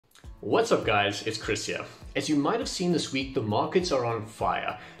What's up guys, it's Chris here. As you might have seen this week, the markets are on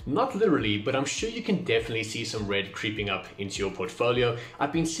fire. Not literally, but I'm sure you can definitely see some red creeping up into your portfolio.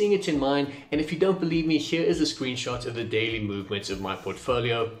 I've been seeing it in mine, and if you don't believe me, here is a screenshot of the daily movements of my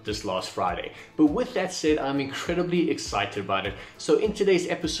portfolio this last Friday. But with that said, I'm incredibly excited about it. So in today's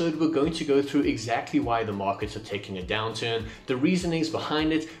episode, we're going to go through exactly why the markets are taking a downturn, the reasonings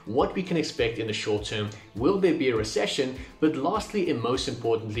behind it, what we can expect in the short term, will there be a recession, but lastly and most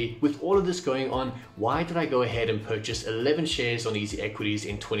importantly, with all of this going on, why did I go ahead and purchase 11 shares on EasyEquities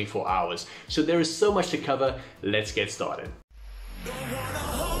in 24 hours? So there is so much to cover. Let's get started.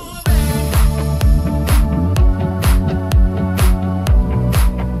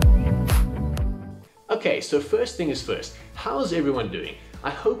 Okay, so first thing is first, how's everyone doing? I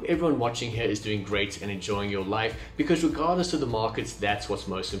hope everyone watching here is doing great and enjoying your life, because regardless of the markets, that's what's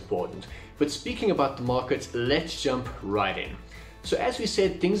most important. But speaking about the markets, let's jump right in. So as we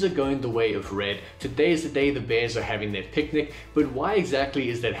said, things are going the way of red. Today is the day the bears are having their picnic, but why exactly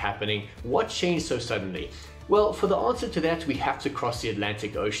is that happening? What changed so suddenly? Well, for the answer to that, we have to cross the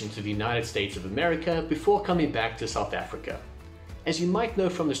Atlantic Ocean to the United States of America before coming back to South Africa. As you might know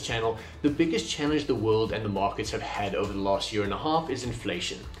from this channel, the biggest challenge the world and the markets have had over the last year and a half is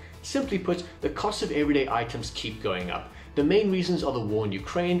inflation. Simply put, the cost of everyday items keep going up. The main reasons are the war in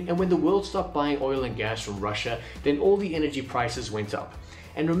Ukraine, and when the world stopped buying oil and gas from Russia, then all the energy prices went up.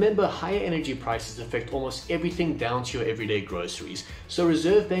 And remember, higher energy prices affect almost everything down to your everyday groceries. So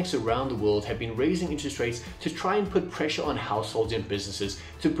reserve banks around the world have been raising interest rates to try and put pressure on households and businesses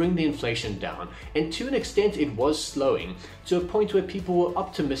to bring the inflation down. And to an extent, it was slowing, to a point where people were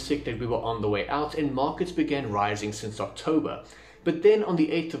optimistic that we were on the way out and markets began rising since October. But then on the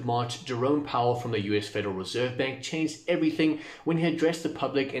 8th of March, Jerome Powell from the US Federal Reserve Bank changed everything when he addressed the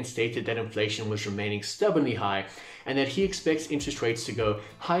public and stated that inflation was remaining stubbornly high and that he expects interest rates to go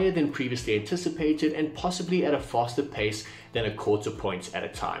higher than previously anticipated and possibly at a faster pace than a quarter point at a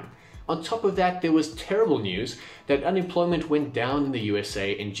time. On top of that, there was terrible news that unemployment went down in the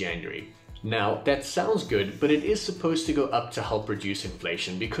USA in January. Now, that sounds good, but it is supposed to go up to help reduce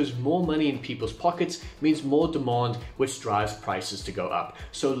inflation, because more money in people's pockets means more demand, which drives prices to go up.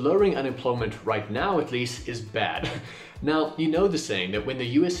 So lowering unemployment right now, at least, is bad. Now, you know the saying that when the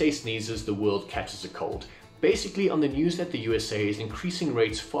USA sneezes, the world catches a cold. Basically, on the news that the USA is increasing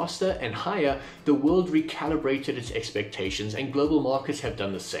rates faster and higher, the world recalibrated its expectations and global markets have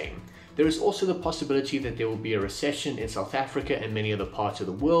done the same. There is also the possibility that there will be a recession in South Africa and many other parts of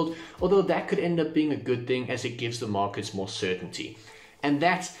the world, although that could end up being a good thing as it gives the markets more certainty. And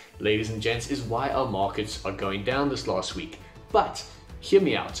that, ladies and gents, is why our markets are going down this last week. But hear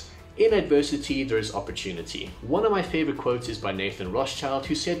me out. In adversity, there is opportunity. One of my favorite quotes is by Nathan Rothschild,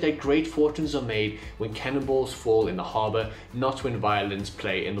 who said that great fortunes are made when cannonballs fall in the harbor, not when violins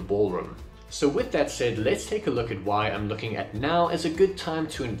play in the ballroom. So with that said, let's take a look at why I'm looking at now as a good time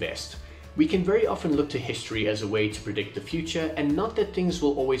to invest. We can very often look to history as a way to predict the future, and not that things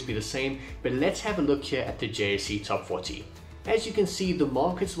will always be the same, but let's have a look here at the JSE Top 40. As you can see, the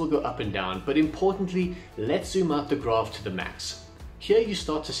markets will go up and down, but importantly, let's zoom out the graph to the max. Here you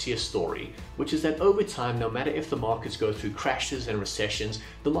start to see a story, which is that over time, no matter if the markets go through crashes and recessions,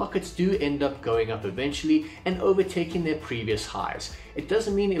 the markets do end up going up eventually and overtaking their previous highs. It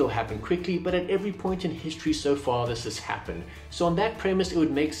doesn't mean it'll happen quickly, but at every point in history so far this has happened. So on that premise, it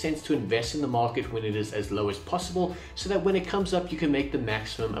would make sense to invest in the market when it is as low as possible, so that when it comes up you can make the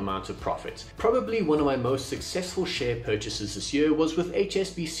maximum amount of profit. Probably one of my most successful share purchases this year was with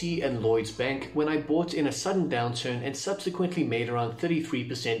HSBC and Lloyds Bank, when I bought in a sudden downturn and subsequently made around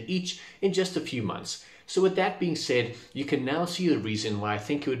 33% each in just a few months. So with that being said, you can now see the reason why I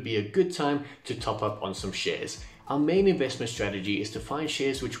think it would be a good time to top up on some shares. Our main investment strategy is to find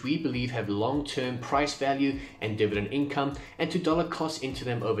shares which we believe have long-term price value and dividend income, and to dollar cost into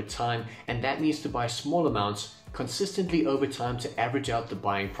them over time, and that means to buy small amounts consistently over time to average out the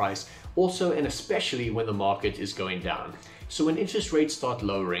buying price, also and especially when the market is going down. So when interest rates start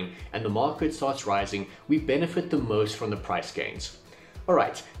lowering and the market starts rising, we benefit the most from the price gains.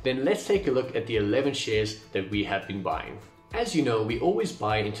 Alright, then let's take a look at the 11 shares that we have been buying. As you know, we always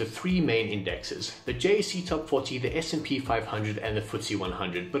buy into three main indexes, the JSE Top 40, the S&P 500 and the FTSE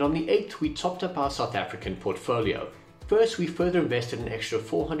 100, but on the 8th we topped up our South African portfolio. First, we further invested an extra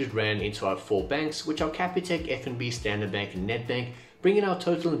 400 Rand into our four banks, which are Capitec, FNB, Standard Bank and Nedbank, bringing our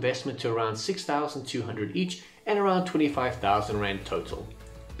total investment to around 6,200 each and around 25,000 Rand total.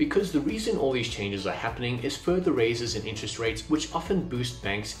 Because the reason all these changes are happening is further raises in interest rates, which often boost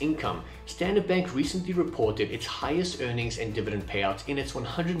banks' income. Standard Bank recently reported its highest earnings and dividend payout in its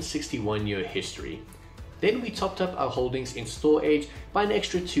 161-year history. Then we topped up our holdings in Storage by an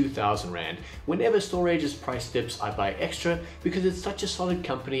extra 2,000 Rand. Whenever Storage's price dips, I buy extra because it's such a solid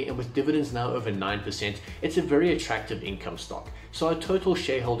company, and with dividends now over 9%, it's a very attractive income stock. So our total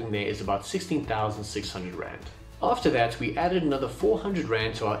shareholding there is about 16,600 Rand. After that, we added another 400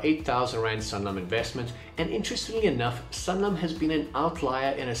 Rand to our 8,000 Rand Sanlam investment, and interestingly enough, Sanlam has been an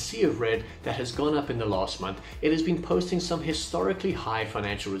outlier in a sea of red that has gone up in the last month. It has been posting some historically high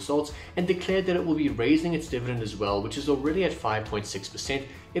financial results and declared that it will be raising its dividend as well, which is already at 5.6%.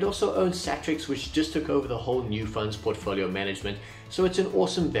 It also owns Satrix, which just took over the whole new funds portfolio management, so it's an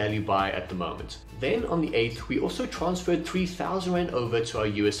awesome value buy at the moment. Then on the 8th, we also transferred 3,000 Rand over to our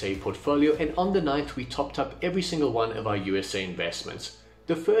USA portfolio, and on the 9th, we topped up every single one of our USA investments.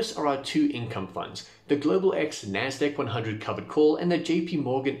 The first are our two income funds, the Global X Nasdaq 100 Covered Call and the JP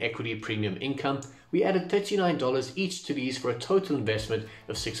Morgan Equity Premium Income. We added $39 each to these for a total investment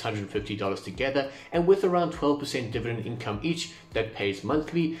of $650 together, and with around 12% dividend income each that pays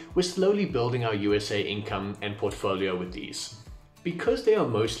monthly, we're slowly building our USA income and portfolio with these. Because they are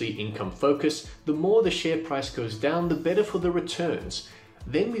mostly income focused, the more the share price goes down, the better for the returns.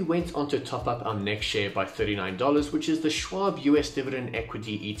 Then we went on to top up our next share by $39, which is the Schwab US Dividend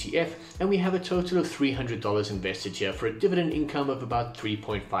Equity ETF, and we have a total of $300 invested here for a dividend income of about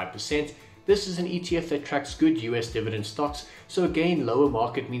 3.5%. This is an ETF that tracks good US dividend stocks, so again, lower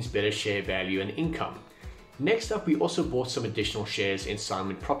market means better share value and income. Next up, we also bought some additional shares in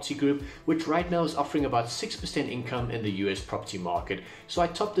Simon Property Group, which right now is offering about 6% income in the US property market. So I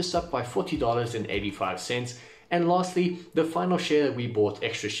topped this up by $40.85. And lastly, the final share that we bought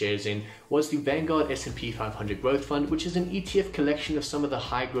extra shares in was the Vanguard S&P 500 Growth Fund, which is an ETF collection of some of the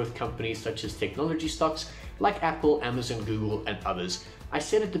high growth companies such as technology stocks like Apple, Amazon, Google, and others. I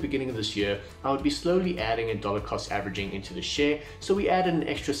said at the beginning of this year, I would be slowly adding a dollar cost averaging into the share, so we added an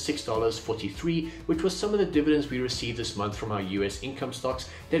extra $6.43, which was some of the dividends we received this month from our US income stocks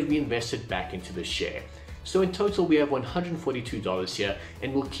that we invested back into the share. So in total, we have $142 here,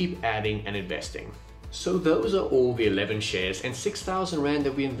 and we'll keep adding and investing. So those are all the 11 shares and 6,000 Rand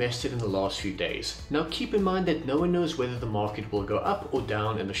that we invested in the last few days. Now keep in mind that no one knows whether the market will go up or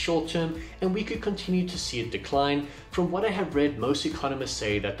down in the short term, and we could continue to see it decline. From what I have read, most economists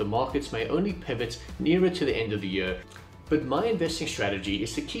say that the markets may only pivot nearer to the end of the year. But my investing strategy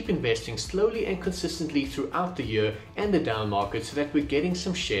is to keep investing slowly and consistently throughout the year and the down market so that we're getting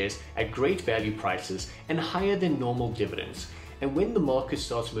some shares at great value prices and higher than normal dividends. And when the market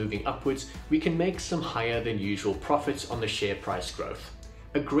starts moving upwards, we can make some higher than usual profits on the share price growth.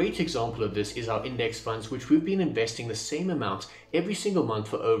 A great example of this is our index funds, which we've been investing the same amount every single month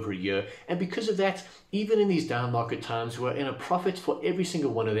for over a year. And because of that, even in these down market times, we're in a profit for every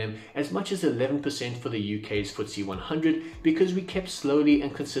single one of them, as much as 11% for the UK's FTSE 100, because we kept slowly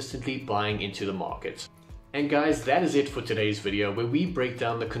and consistently buying into the market. And guys, that is it for today's video, where we break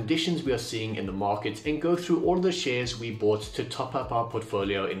down the conditions we are seeing in the market and go through all the shares we bought to top up our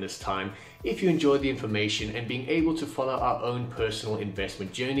portfolio in this time. If you enjoyed the information and being able to follow our own personal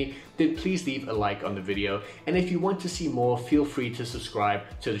investment journey, then please leave a like on the video. And if you want to see more, feel free to subscribe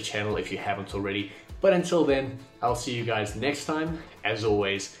to the channel if you haven't already. But until then, I'll see you guys next time, as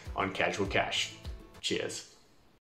always, on Casual Cash. Cheers.